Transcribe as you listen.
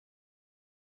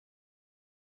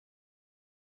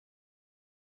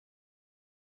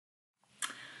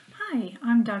Hi,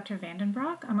 I'm Dr.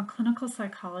 Vandenbroek. I'm a clinical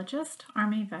psychologist,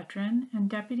 Army veteran, and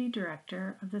Deputy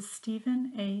Director of the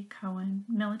Stephen A. Cohen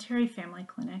Military Family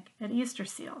Clinic at Easter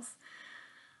Seals.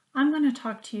 I'm going to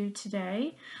talk to you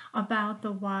today about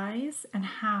the whys and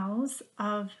hows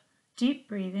of deep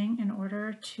breathing in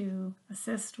order to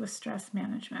assist with stress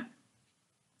management.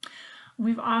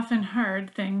 We've often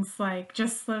heard things like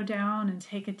just slow down and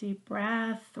take a deep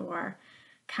breath, or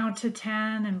count to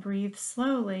 10 and breathe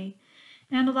slowly.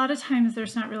 And a lot of times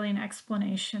there's not really an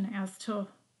explanation as to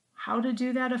how to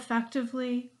do that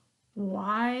effectively,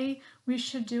 why we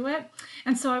should do it.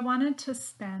 And so I wanted to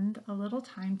spend a little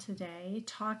time today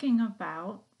talking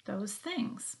about those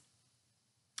things.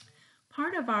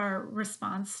 Part of our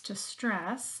response to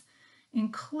stress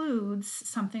includes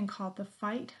something called the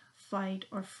fight, flight,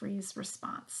 or freeze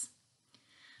response.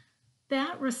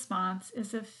 That response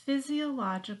is a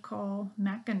physiological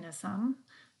mechanism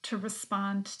to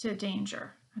respond to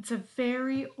danger. It's a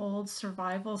very old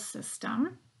survival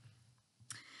system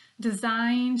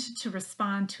designed to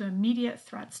respond to immediate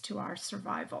threats to our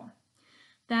survival.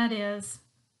 That is,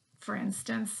 for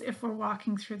instance, if we're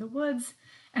walking through the woods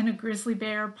and a grizzly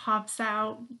bear pops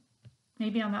out,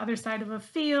 maybe on the other side of a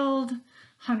field,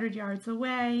 100 yards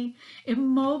away, it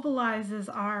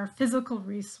mobilizes our physical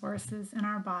resources in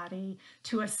our body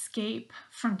to escape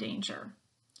from danger.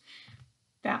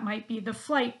 That might be the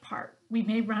flight part. We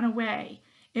may run away.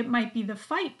 It might be the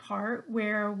fight part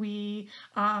where we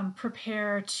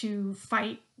prepare to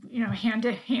fight, hand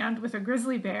to hand with a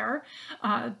grizzly bear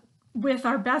with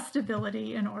our best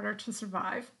ability in order to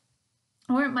survive.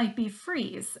 Or it might be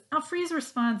freeze. A freeze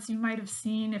response you might have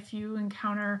seen if you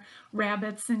encounter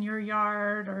rabbits in your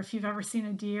yard, or if you've ever seen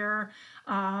a deer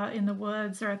in the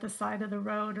woods or at the side of the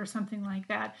road or something like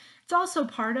that. It's also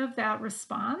part of that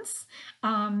response.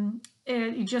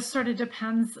 It just sort of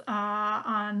depends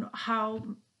on how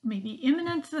maybe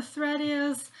imminent the threat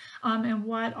is and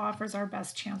what offers our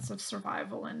best chance of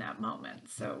survival in that moment.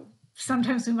 So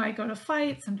sometimes we might go to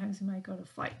fight, sometimes we might go to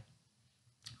flight.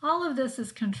 All of this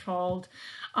is controlled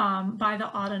by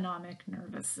the autonomic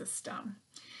nervous system.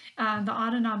 The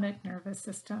autonomic nervous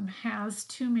system has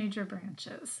two major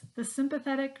branches, the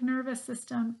sympathetic nervous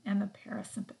system and the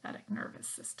parasympathetic nervous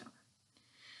system.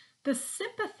 The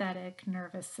sympathetic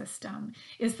nervous system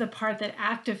is the part that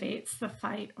activates the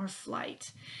fight or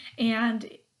flight.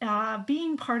 And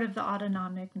being part of the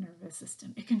autonomic nervous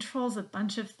system, it controls a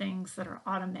bunch of things that are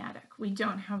automatic. We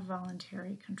don't have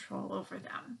voluntary control over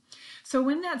them. So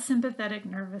when that sympathetic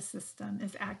nervous system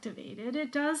is activated,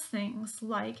 it does things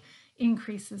like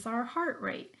increases our heart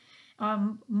rate,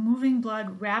 moving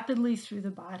blood rapidly through the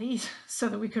body so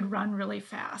that we could run really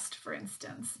fast, for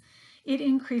instance. It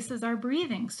increases our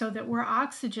breathing so that we're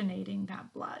oxygenating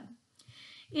that blood.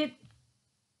 It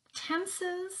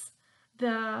tenses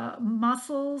the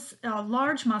muscles,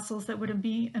 large muscles that would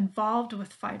be involved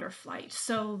with fight or flight.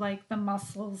 So like the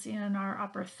muscles in our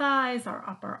upper thighs, our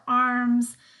upper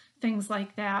arms, things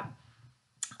like that.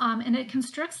 And it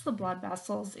constricts the blood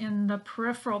vessels in the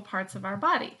peripheral parts of our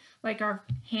body, like our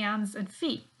hands and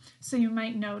feet. So you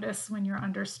might notice when you're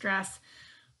under stress,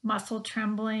 muscle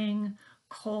trembling,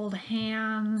 cold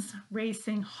hands,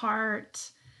 racing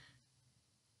heart,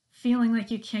 feeling like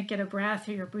you can't get a breath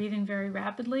or you're breathing very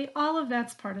rapidly. All of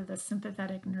that's part of the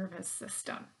sympathetic nervous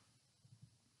system.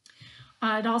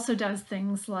 It also does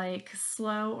things like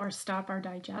slow or stop our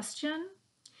digestion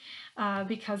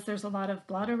because there's a lot of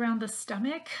blood around the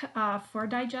stomach for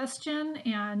digestion,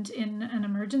 and in an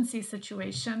emergency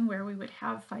situation where we would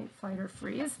have fight, flight, or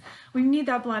freeze, we need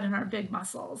that blood in our big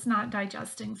muscles, not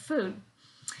digesting food.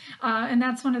 And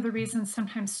that's one of the reasons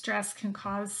sometimes stress can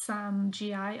cause some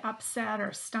GI upset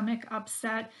or stomach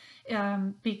upset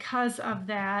because of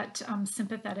that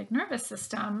sympathetic nervous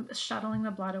system shuttling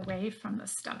the blood away from the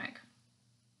stomach.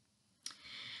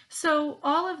 So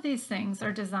all of these things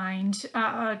are designed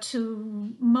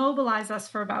to mobilize us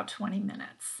for about 20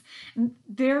 minutes.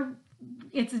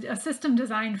 It's a system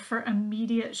designed for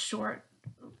immediate short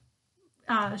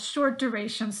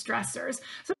duration stressors.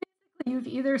 So you've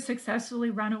either successfully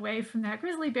run away from that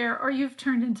grizzly bear or you've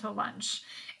turned into lunch.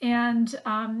 And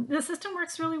the system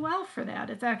works really well for that.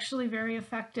 It's actually very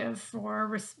effective for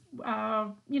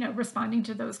responding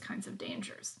to those kinds of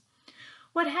dangers.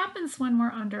 What happens when we're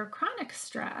under chronic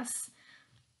stress,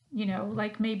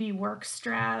 like maybe work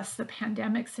stress, the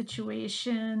pandemic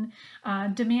situation,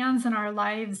 demands in our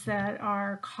lives that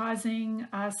are causing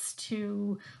us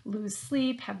to lose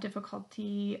sleep, have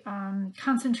difficulty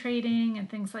concentrating, and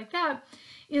things like that,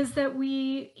 is that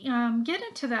we get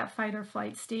into that fight or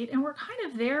flight state and we're kind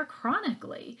of there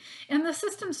chronically. And the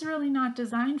system's really not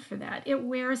designed for that. It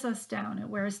wears us down. It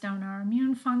wears down our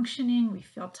immune functioning. We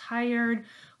feel tired.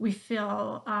 We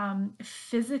feel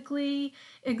physically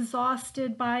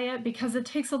exhausted by it because it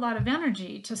takes a lot of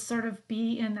energy to sort of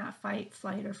be in that fight,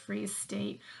 flight, or freeze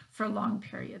state for long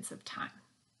periods of time.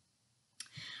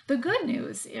 The good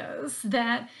news is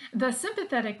that the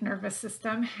sympathetic nervous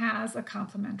system has a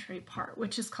complementary part,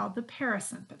 which is called the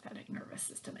parasympathetic nervous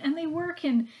system, and they work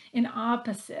in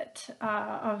opposite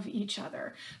of each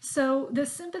other. So the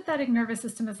sympathetic nervous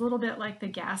system is a little bit like the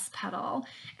gas pedal,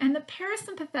 and the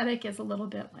parasympathetic is a little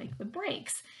bit like the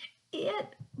brakes.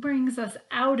 It brings us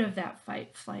out of that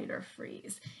fight, flight, or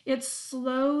freeze. It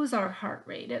slows our heart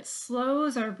rate. It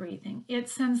slows our breathing. It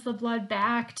sends the blood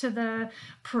back to the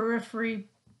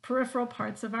peripheral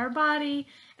parts of our body,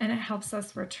 and it helps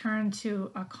us return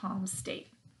to a calm state.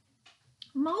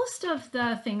 Most of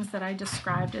the things that I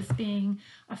described as being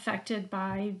affected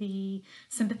by the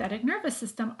sympathetic nervous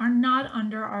system are not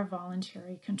under our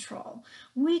voluntary control.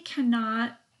 We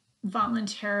cannot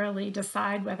voluntarily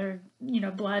decide whether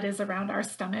blood is around our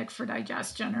stomach for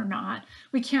digestion or not.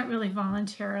 We can't really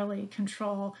voluntarily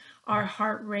control our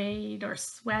heart rate or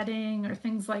sweating or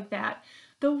things like that.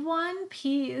 The one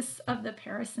piece of the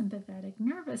parasympathetic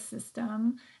nervous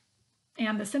system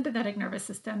and the sympathetic nervous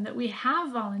system that we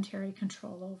have voluntary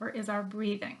control over is our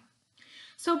breathing.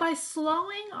 So by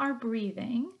slowing our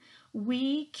breathing,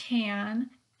 we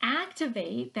can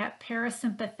activate that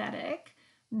parasympathetic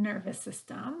nervous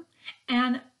system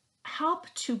and help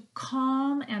to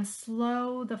calm and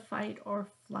slow the fight or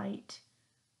flight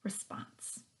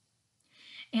response.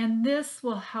 And this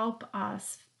will help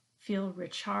us feel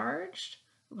recharged.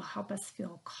 It will help us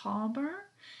feel calmer.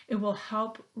 It will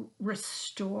help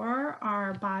restore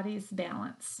our body's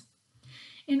balance.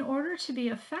 In order to be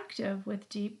effective with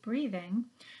deep breathing,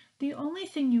 the only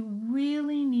thing you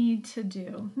really need to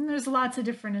do, and there's lots of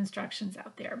different instructions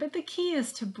out there, but the key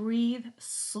is to breathe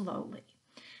slowly.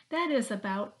 That is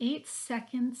about 8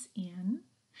 seconds in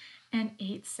and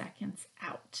 8 seconds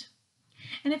out.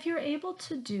 And if you're able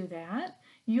to do that,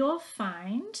 you'll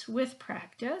find with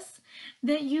practice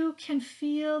that you can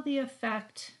feel the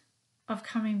effect of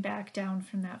coming back down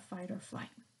from that fight or flight.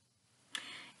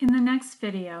 In the next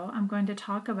video, I'm going to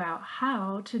talk about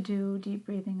how to do deep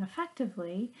breathing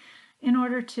effectively in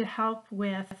order to help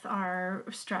with our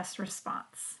stress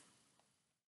response.